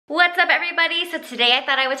What's up everybody? So today I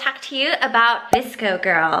thought I would talk to you about VSCO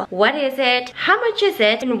Girl. What is it? How much is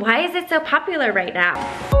it? And why is it so popular right now?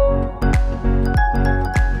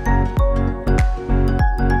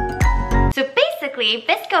 So basically,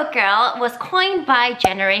 VSCO Girl was coined by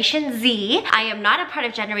Generation Z. I am not a part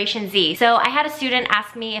of Generation Z. So I had a student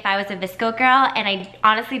ask me if I was a VSCO girl and I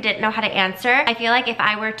honestly didn't know how to answer. I feel like if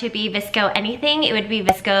I were to be VSCO anything, it would be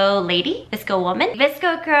VSCO lady, VSCO woman.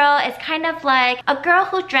 VSCO Girl is kind of like a girl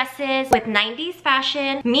who dresses with 90s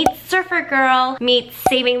fashion, meets surfer girl, meets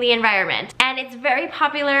saving the environment. And it's very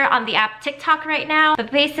popular on the app TikTok right now,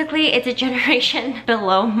 but basically it's a generation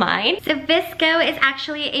below mine. So VSCO is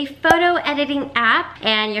actually a photo editing app,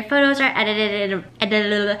 and your photos are edited in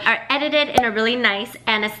a really nice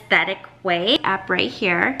and aesthetic way. App right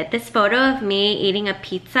here. This photo of me eating a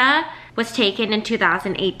pizza was taken in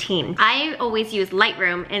 2018. I always use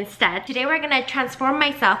Lightroom instead. Today we're gonna transform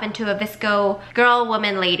myself into a VSCO girl,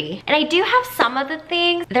 woman, lady. And I do have some of the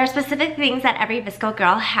things. There are specific things that every VSCO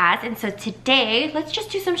girl has, and so today, let's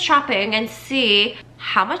just do some shopping and see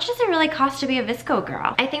how much does it really cost to be a VSCO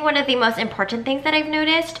girl? I think one of the most important things that I've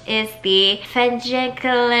noticed is the Kanken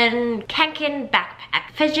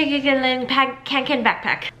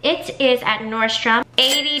backpack. It is at Nordstrom,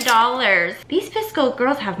 $80. These VSCO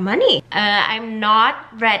girls have money. I'm not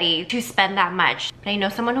ready to spend that much, but I know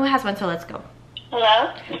someone who has one, so let's go.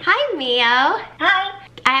 Hello? Hi, Mio. Hi.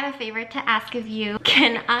 I have a favor to ask of you.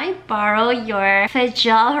 Can I borrow your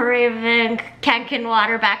Fjallraven Kanken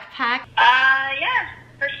water backpack? Yeah,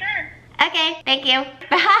 for sure. Okay, thank you.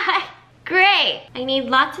 Bye. Great. I need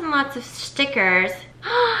lots and lots of stickers.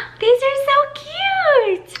 These are so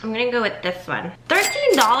cute. I'm gonna go with this one.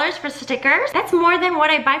 $13 for stickers? That's more than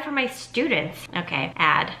what I buy for my students. Okay,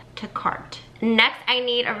 add to cart. Next, I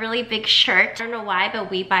need a really big shirt. I don't know why,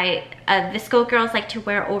 but we buy, VSCO girls like to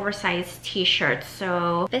wear oversized t-shirts.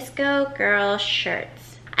 So, VSCO girl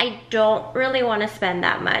shirts. I don't really want to spend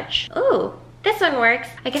that much. Ooh, this one works.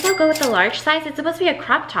 I guess I'll go with the large size. It's supposed to be a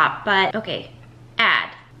crop top, but okay,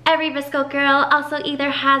 add. Every VSCO girl also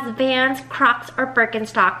either has Vans, Crocs, or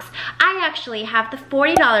Birkenstocks. I actually have the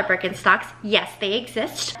 $40 Birkenstocks. Yes, they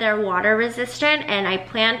exist. They're water resistant, and I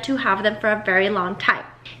plan to have them for a very long time.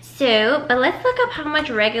 So, but let's look up how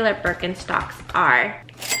much regular Birkenstocks are.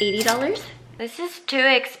 $80? This is too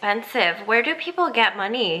expensive. Where do people get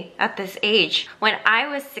money at this age? When I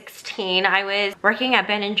was 16, I was working at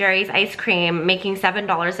Ben & Jerry's ice cream, making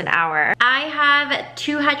 $7 an hour. I have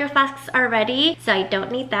 2 hydro flasks already, so I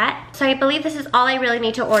don't need that. So I believe this is all I really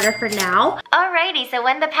need to order for now. Alrighty, so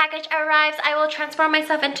when the package arrives, I will transform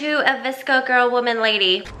myself into a VSCO girl, woman,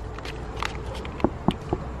 lady.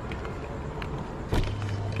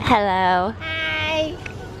 Hello. Hi.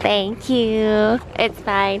 Thank you. It's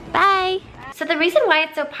fine. Bye. So the reason why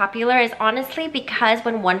it's so popular is honestly because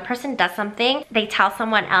when one person does something, they tell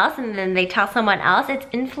someone else, and then they tell someone else. It's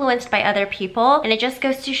influenced by other people, and it just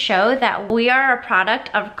goes to show that we are a product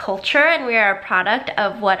of culture, and we are a product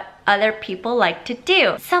of what other people like to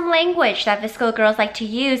do. Some language that VSCO girls like to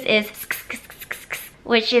use is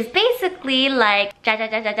which is basically like ja ja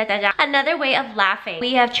ja ja ja ja. Another way of laughing.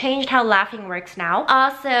 We have changed how laughing works now.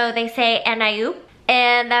 Also, they say and I oop,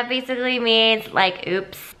 and that basically means like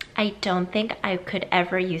oops. I don't think I could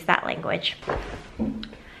ever use that language.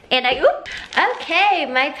 And I oop. Okay,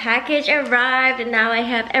 my package arrived and now I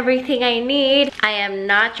have everything I need. I am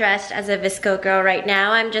not dressed as a VSCO girl right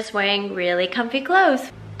now. I'm just wearing really comfy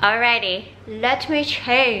clothes. Alrighty, let me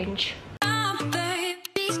change.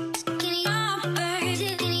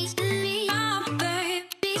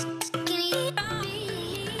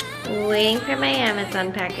 Waiting for my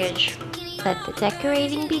Amazon package. Let the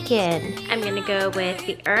decorating begin. I'm gonna go with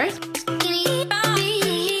the earth.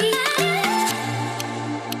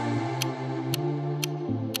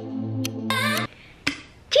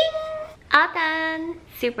 Ching! All done.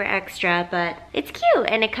 Super extra, but it's cute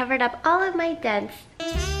and it covered up all of my dents.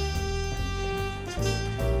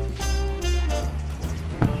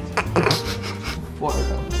 What a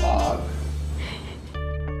vlog.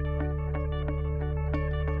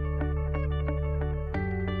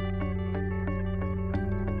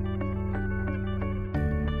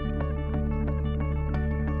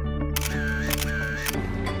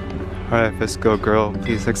 Alright, VSCO girl,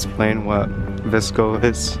 please explain what VSCO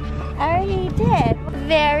is. I already did.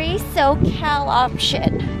 Very SoCal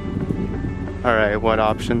option. Alright, what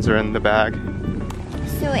options are in the bag?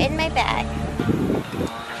 So in my bag.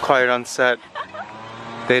 Quiet on set.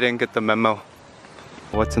 They didn't get the memo.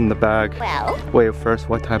 What's in the bag? Well. Wait, first,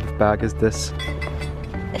 what type of bag is this?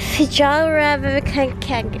 Fjallraven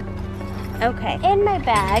Kanken. Okay. In my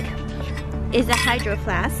bag is a hydro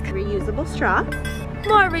flask, reusable straw,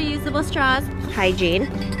 More reusable straws. Hygiene.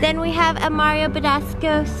 Then we have a Mario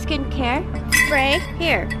Badescu skincare spray.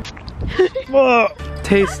 Here.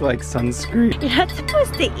 Tastes like sunscreen. You're not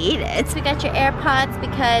supposed to eat it. So we got your AirPods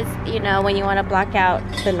because, you know, when you want to block out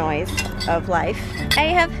the noise of life. I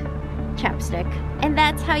have chapstick. And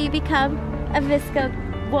that's how you become a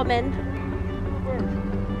VSCO woman.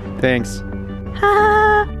 Thanks.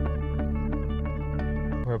 Ha!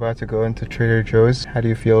 We're about to go into Trader Joe's. How do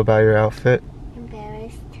you feel about your outfit?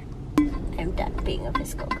 Embarrassed. I'm done being a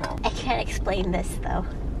VSCO girl. I can't explain this though.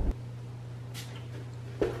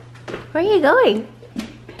 Where are you going?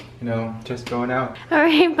 You know, just going out.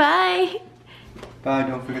 Alright, bye. Bye,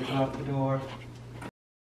 don't forget to lock the door.